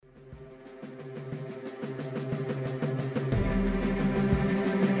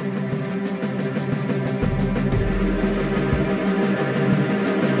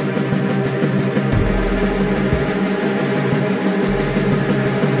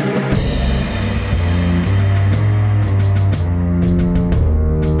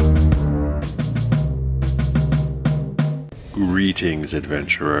Greetings,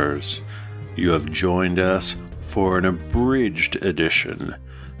 adventurers. You have joined us for an abridged edition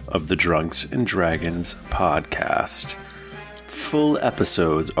of the Drunks and Dragons podcast. Full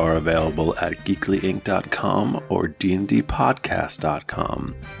episodes are available at geeklyinc.com or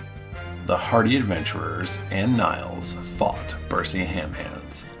dndpodcast.com. The hardy adventurers and Niles fought Bercy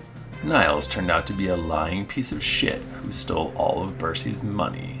Hamhands. Niles turned out to be a lying piece of shit who stole all of Bercy's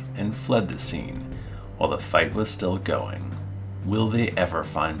money and fled the scene while the fight was still going. Will they ever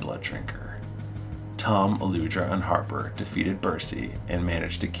find Blooddrinker? Tom, Aludra, and Harper defeated Bercy and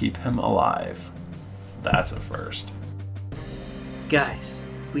managed to keep him alive. That's a first. Guys,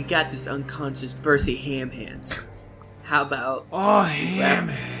 we got this unconscious Bercy Hamhands. How about... Oh,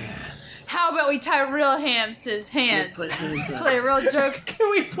 Hamhands. How about we tie real hams to his hands? Let's put hands up. Play a real joke. Can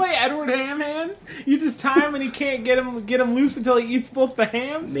we play Edward Hamhands? You just tie him and he can't get him loose until he eats both the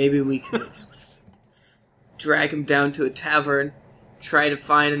hams? Maybe we could drag him down to a tavern, try to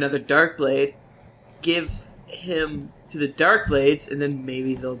find another Darkblade, give him to the Darkblades, and then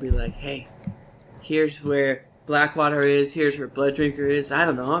maybe they'll be like, hey, here's where Blackwater is, here's where Blooddrinker is. I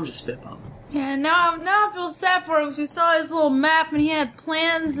don't know, I'm just spitballing. Yeah, now I feel sad for him because we saw his little map and he had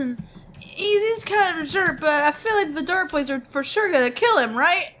plans and he's kind of a jerk, but I feel like the Darkblades are for sure gonna kill him,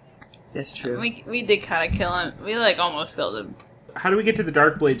 right? That's true. We did kind of kill him. We almost killed him. How do we get to the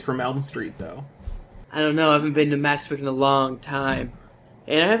Darkblades from Elm Street, though? I don't know, I haven't been to Masterwick in a long time.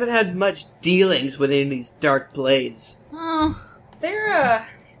 And I haven't had much dealings with any of these Darkblades. Oh, they're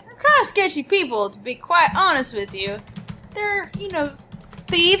kind of sketchy people, to be quite honest with you. They're,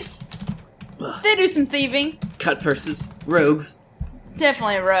 thieves. Ugh. They do some thieving. Cut purses, rogues,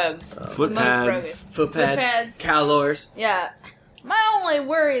 Definitely rogues. Footpads. footpads, Calors. Yeah. My only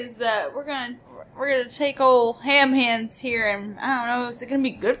worry is that we're gonna take old Hamhands here, and I don't know, is it gonna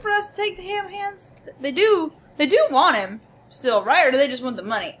be good for us to take the Hamhands? They do want him still, right? Or do they just want the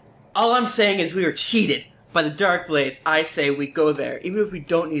money? All I'm saying is we were cheated by the Darkblades. I say we go there, even if we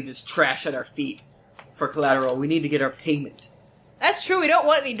don't need this trash at our feet for collateral. We need to get our payment. That's true. We don't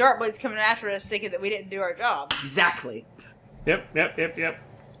want any Darkblades coming after us thinking that we didn't do our job. Exactly. Yep.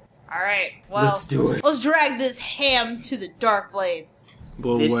 Alright, well, Let's do it. Let's drag this ham to the Darkblades.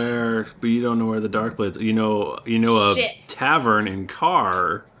 Well, This- but you don't know where the Darkblades. You know a Shit. tavern in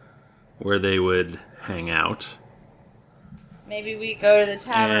Carr where they would hang out. Maybe we go to the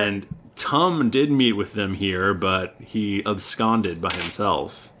tavern. And Tom did meet with them here, but he absconded by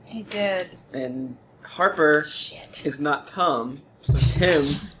himself. He did. And Harper Shit. is not Tom, so Tim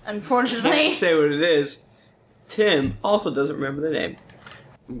Unfortunately. can't say what it is. Tim also doesn't remember the name.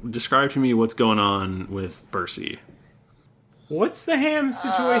 Describe to me what's going on with Bercy. What's the ham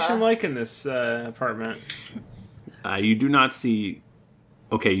situation like in this apartment? You do not see...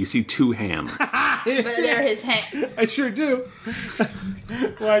 Okay, you see two hams. But they're his ham. I sure do.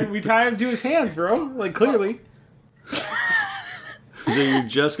 Why, we tie him to his hands, bro. Like, clearly. So you're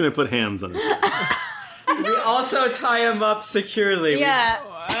just going to put hams on his head. We also tie him up securely. Yeah.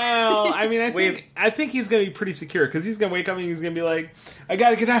 Well, I mean, I think he's going to be pretty secure, because he's going to wake up and he's going to be like, I got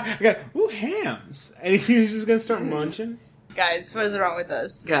to get out. Ooh, hams. And he's just going to start munching. Guys, what is wrong with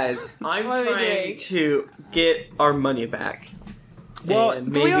us? Guys, I'm What are we trying doing? to get our money back. Well,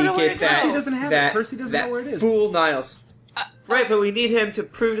 and but we don't know where get to go. that. Percy doesn't have that, it. Percy doesn't that know where it is. Fool Niles. Right, but we need him to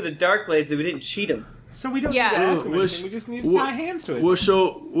prove to the Darkblades that we didn't cheat him. So we don't Yeah. need to ask him What's- anything. We just need to tie hams to it. What's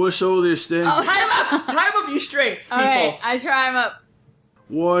all this then? Oh, Tie him up! Tie him up, you strength, people! Alright, I try him up.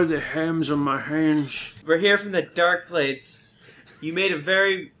 Why are the hams on my hands? We're here from the Darkblades. You made a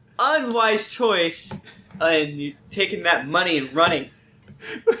very unwise choice, and you taking that money and running.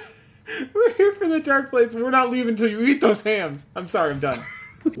 We're here for the Darkblades. We're not leaving until you eat those hams. I'm sorry, I'm done.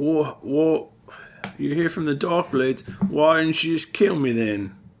 What? You're here from the Darkblades. Why didn't you just kill me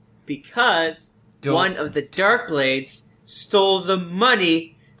then? Because one of the Darkblades stole the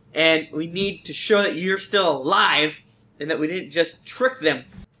money, and we need to show that you're still alive, and that we didn't just trick them.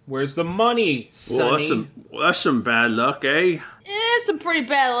 Where's the money, Sonny? That's some bad luck, eh? It is some pretty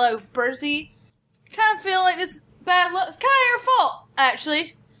bad luck, Percy. Kind of feel like this bad luck is kind of your fault,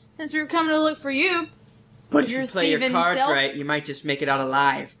 actually. Since we were coming to look for you. But if Your you play your thieving cards self? right, you might just make it out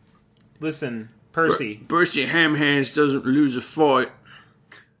alive. Listen, Percy. Bercy Hamhands doesn't lose a fight.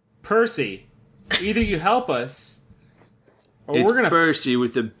 Percy, either you help us, or It's we're gonna... Bercy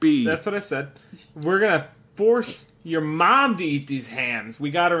with a B. That's what I said. We're gonna force your mom to eat these hams.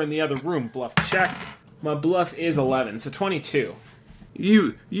 We got her in the other room. Bluff check. My bluff is 11, so 22.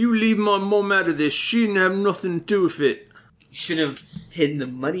 You leave my mom out of this. She didn't have nothing to do with it. You should have hidden the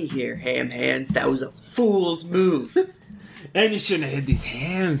money here, ham hands. That was a fool's move. And you shouldn't have hid these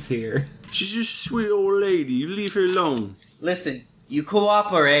hams here. She's just a sweet old lady. You leave her alone. Listen, you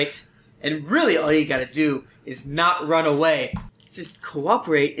cooperate, and really all you gotta do is not run away. Just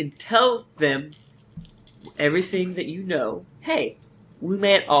cooperate and tell them everything that you know. Hey, we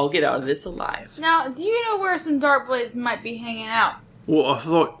may all get out of this alive. Now, do you know where some Darkblades might be hanging out? Well, I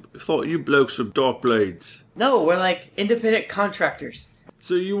thought you blokes were Darkblades. No, we're like independent contractors.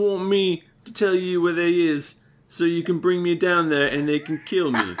 So you want me to tell you where they is, so you can bring me down there and they can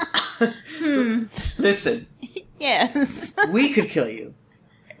kill me? Listen. Yes. We could kill you.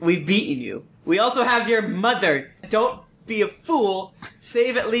 We've beaten you. We also have your mother. Don't be a fool.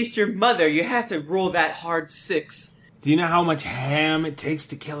 Save at least your mother. You have to roll that hard 6. Do you know how much ham it takes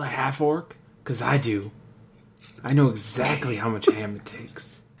to kill a half-orc? Because I do. I know exactly how much ham it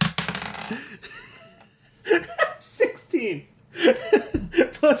takes. 16!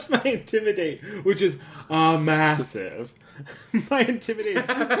 Plus my intimidate, which is massive. My intimidate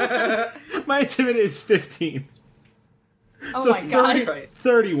is 15. Oh So my god.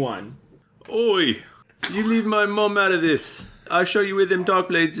 31. Oi! You leave my mom out of this. I'll show you where them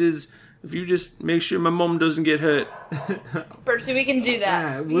Darkblades is if you just make sure my mom doesn't get hurt. Percy, we can do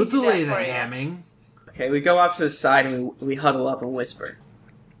that. We'll can do delay the that for you. hamming. Okay, we go off to the side and we huddle up and whisper.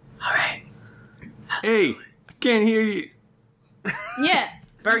 Alright. Hey, I can't hear you. Yeah.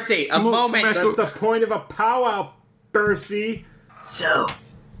 Bercy, a Come on, moment. Masco. That's the point of a powwow, Bercy. So,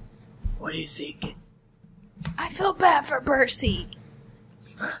 what are you thinking? I feel bad for Percy.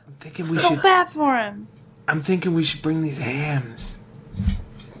 I'm thinking we I feel should. bad for him. I'm thinking we should bring these hams.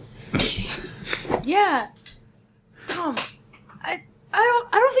 Yeah. Tom, I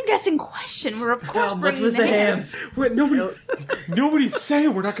don't think that's in question. We're of course Tom, what's bringing with the the hams. hams? Wait, nobody's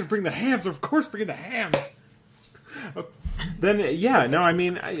saying we're not going to bring the hams. Of course, bringing the hams. Then, yeah, no, I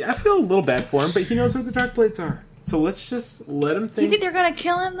mean, I feel a little bad for him, but he knows where the Darkblades are. So let's just let him Do you think. think they're gonna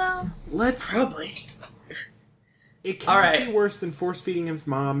kill him though? Let's. Probably. It can't All right. be worse than force feeding his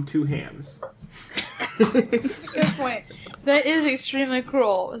mom 2 hams. Good point. That is extremely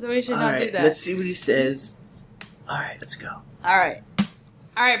cruel, so we should not do that. Let's see what he says. Alright, let's go. Alright,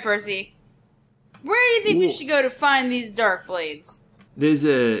 Percy. Where do you think we should go to find these Darkblades? There's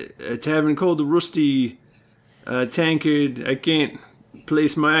a tavern called the Rusty Tankard. I can't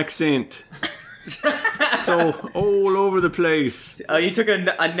place my accent. It's all over the place. Oh, you took a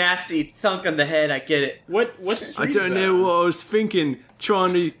nasty thunk on the head, I get it. What I street don't is know that? what I was thinking,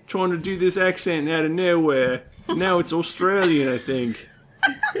 trying to do this accent out of nowhere. Now it's Australian, I think.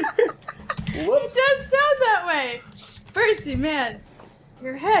 It does sound that way. Percy, man.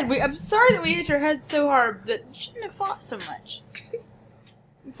 Your head. I'm sorry that we hit your head so hard, but you shouldn't have fought so much.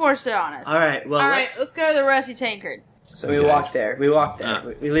 You forced it on us. Alright, well, Alright, let's go to the Rusty Tankard. So we Okay. walk there.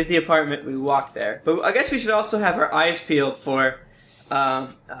 We leave the apartment, we walk there. But I guess we should also have our eyes peeled for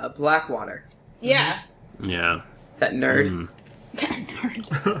Blackwater. Yeah. Yeah. That nerd.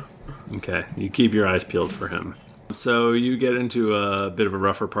 Okay, you keep your eyes peeled for him. So you get into a bit of a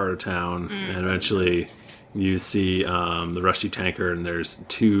rougher part of town, and eventually you see the Rusty Tankard, and there's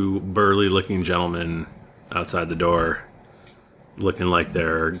 2 burly-looking gentlemen outside the door, looking like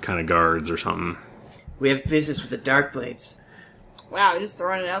they're kind of guards or something. We have business with the Darkblades. Wow, just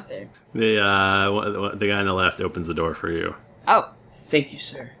throwing it out there. The guy on the left opens the door for you. Oh. Thank you,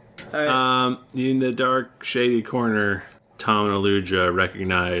 sir. Alright. In the dark, shady corner, Tom and Aludra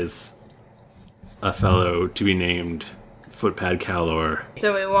recognize a fellow to be named Footpad Calor.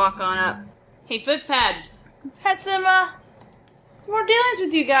 So we walk on up. Hey, Footpad. Had some more dealings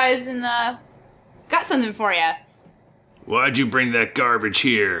with you guys and got something for you. Why'd you bring that garbage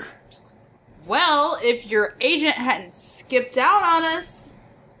here? Well, if your agent hadn't skipped out on us,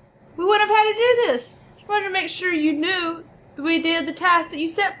 we wouldn't have had to do this. Just wanted to make sure you knew that we did the task that you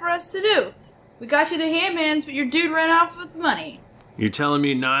set for us to do. We got you the ham hands, but your dude ran off with the money. You telling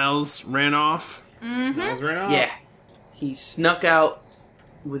me Niles ran off? Miles ran off. Yeah. He snuck out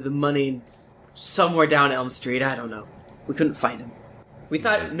with the money somewhere down Elm Street. I don't know. We couldn't find him. We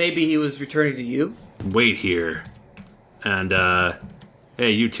thought maybe he was returning to you. Wait here. And,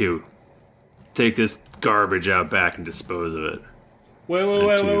 hey, you two. Take this garbage out back and dispose of it.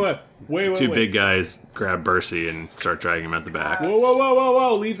 Wait. Two big guys grab Bercy and start dragging him out the back.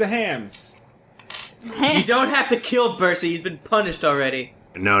 Whoa. Leave the hams. You don't have to kill Bercy. He's been punished already.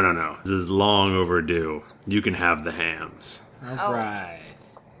 No. This is long overdue. You can have the hams. All right.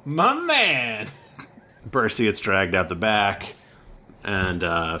 My man. Bercy gets dragged out the back, and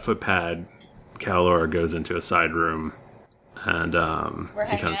Footpad Calor goes into a side room, and he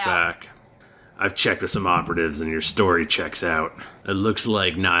hanging comes out. back. I've checked with some operatives, and your story checks out. It looks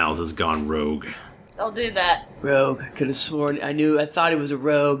like Niles has gone rogue. They'll do that. Rogue. I could have sworn. I thought he was a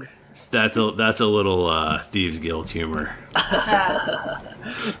rogue. That's a little thieves' guild humor. Well,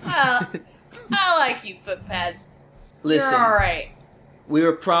 I like you, Footpad. Listen, You're alright. we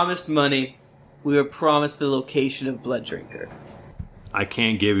were promised money. We were promised the location of Blood Drinker. I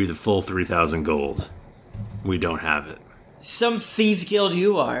can't give you the full 3,000 gold. We don't have it. Some thieves guild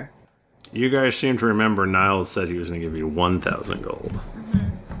you are. You guys seem to remember Niles said he was going to give you 1,000 gold.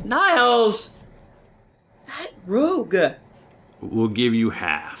 Niles! That rogue. We'll give you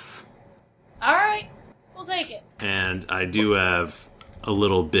half. Alright. We'll take it. And I do have a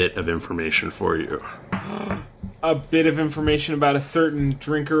little bit of information for you. A bit of information about a certain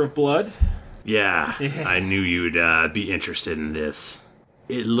drinker of blood? Yeah, I knew you'd be interested in this.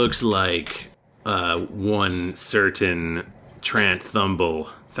 It looks like one certain Trant Thumble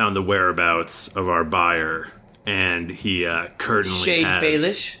found the whereabouts of our buyer, and he currently Shade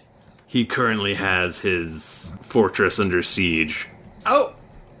Baelish. He currently has his fortress under siege. Oh.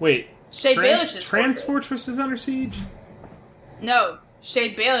 Wait. Shade Baelish's Trans fortress. Fortress is under siege? No.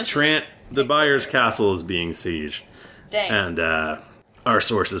 Shade Baelish. Trant, the buyer's castle is being sieged. Dang. And our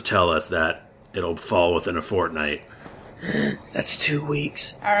sources tell us that it'll fall within a fortnight. That's 2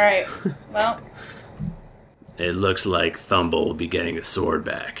 weeks. Alright. Well. It looks like Thumble will be getting his sword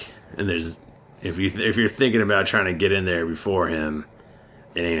back. And there's, if you're thinking about trying to get in there before him,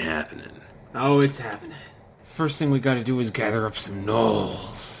 it ain't happening. Oh, it's happening. First thing we gotta do is gather up some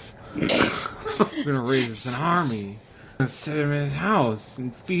gnolls. We're gonna raise us an army. We're gonna set him in his house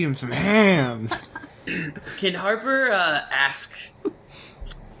and feed him some hams. Can Harper ask,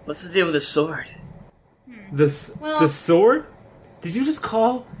 what's the deal with the sword? The sword? Did you just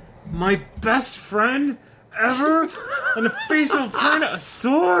call my best friend ever on the face of a planet a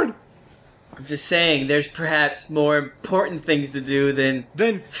sword? I'm just saying, there's perhaps more important things to do than...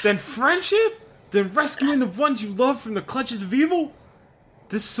 Then friendship? Than rescuing the ones you love from the clutches of evil?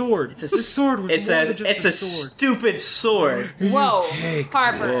 This sword. This sword was more than just a sword. Stupid sword. Whoa. Take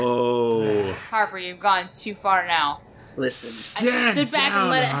Harper. Whoa. Harper, you've gone too far now. Listen, Stand Stood back down, and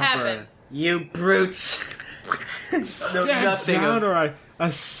let it Harper. happen. you brutes. Stand nothing down, of- or I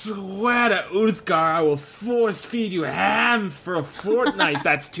swear to Uthgar I will force feed you hams for a fortnight.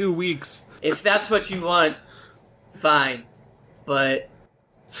 That's 2 weeks. If that's what you want, fine. But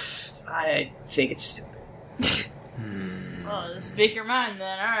I think it's stupid. Well, speak your mind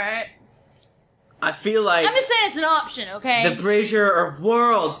then, alright. I feel like I'm just saying it's an option, okay? the Brazier of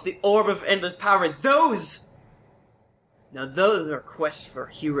Worlds, the Orb of Endless Power, those are quests for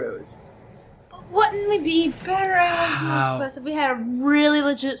heroes. Wouldn't we be better at How? those quests if we had a really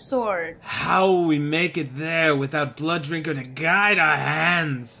legit sword? How will we make it there without Blood Drinker to guide our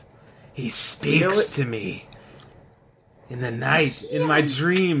hands? He speaks to me. In the night, in my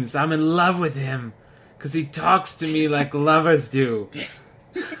dreams, I'm in love with him. Because he talks to me like lovers do.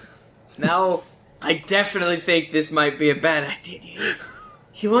 Now, I definitely think this might be a bad idea.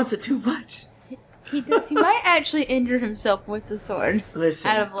 He wants it too much. He does. He might actually injure himself with the sword.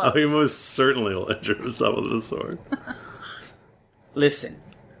 Listen, Out of Oh, love. he most certainly will injure himself with the sword. listen.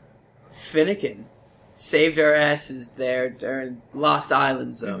 Finnegan saved our asses there during Lost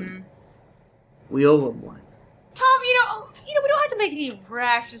Island Zone. We owe him one. Tom, we don't have to make any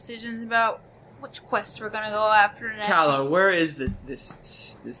rash decisions about which quests we're gonna go after next. Kala, where is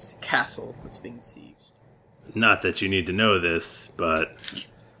this castle that's being sieged? Not that you need to know this, but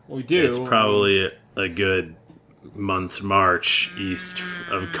We do. it's probably a good month's march east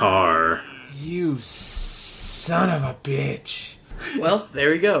of Kar. You son of a bitch. Well,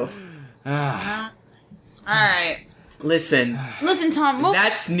 there we go. Ah, Alright. Listen, Listen, Tom,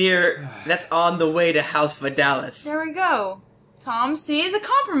 that's on the way to House Vidalis. there we go. Tom, see, it's a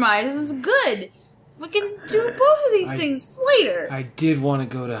compromise. This is good. We can do both of these things later. I did want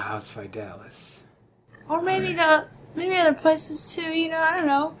to go to House Vidalis. Or maybe other places too, I don't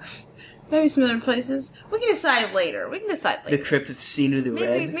know. Maybe some other places. We can decide later. The Crypt of Sinu the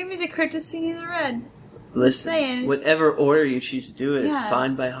Red. Maybe the Crypt of Sinu the Red. Listen, saying, whatever order you choose to do it is Yeah.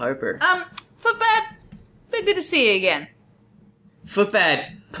 fine by Harper. Footbad, been good to see you again.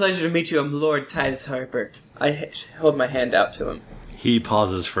 Footbad, pleasure to meet you. I'm Lord Titus Harper. I hold my hand out to him. He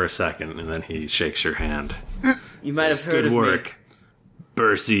pauses for a second and then he shakes your hand. You might have heard Good of work.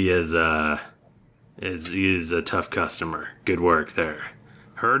 Bercy is a tough customer. Good work there.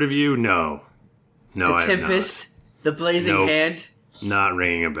 Heard of you? No. me. No, The I have Tempest, the Blazing Nope. Hand not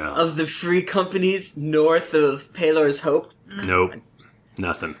ringing a bell. of the free companies north of Palor's Hope. Nope.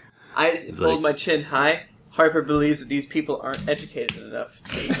 Nothing. I like- hold my chin high. Harper believes that these people aren't educated enough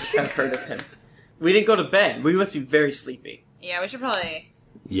to have heard of him. We didn't go to bed. We must be very sleepy. Yeah, we should probably...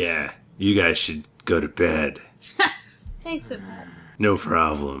 Yeah, you guys should go to bed. Thanks, Footpad. No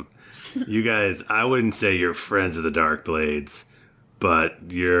problem. You guys, I wouldn't say you're friends of the Darkblades, but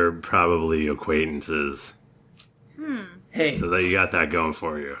you're probably acquaintances. Hey, So that you got that going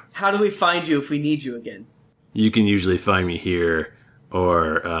for you. how do we find you if we need you again? You can usually find me here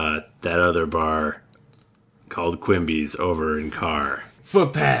or that other bar called Quimby's over in Carr.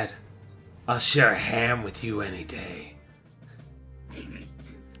 Footpad, I'll share a ham with you any day.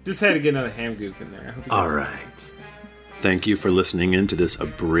 Just had to get another ham gook in there. I hope you guys All right. Thank you for listening in to this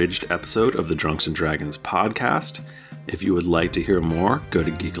abridged episode of the Drunks and Dragons podcast. If you would like to hear more, go to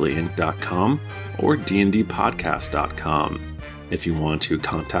geeklyinc.com or dndpodcast.com. If you want to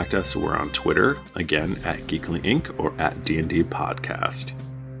contact us, we're on Twitter, again, at geeklyinc or at DnD Podcast.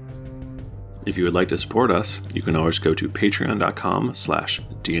 If you would like to support us, you can always go to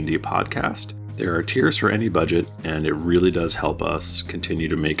patreon.com/DnD Podcast. There are tiers for any budget, and it really does help us continue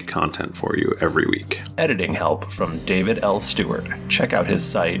to make content for you every week. Editing help from David L. Stewart. Check out his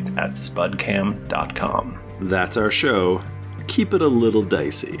site at spudcam.com. That's our show. Keep it a little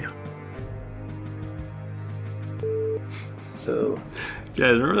dicey. So,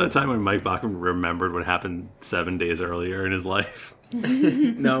 Guys, remember that time when Mike Bachman remembered what happened 7 days earlier in his life?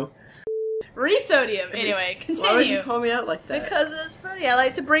 no. Resodium. Anyway, continue. Why would you call me out like that? Because it's funny. I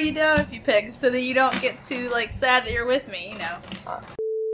like to bring you down a few pegs so that you don't get too sad that you're with me,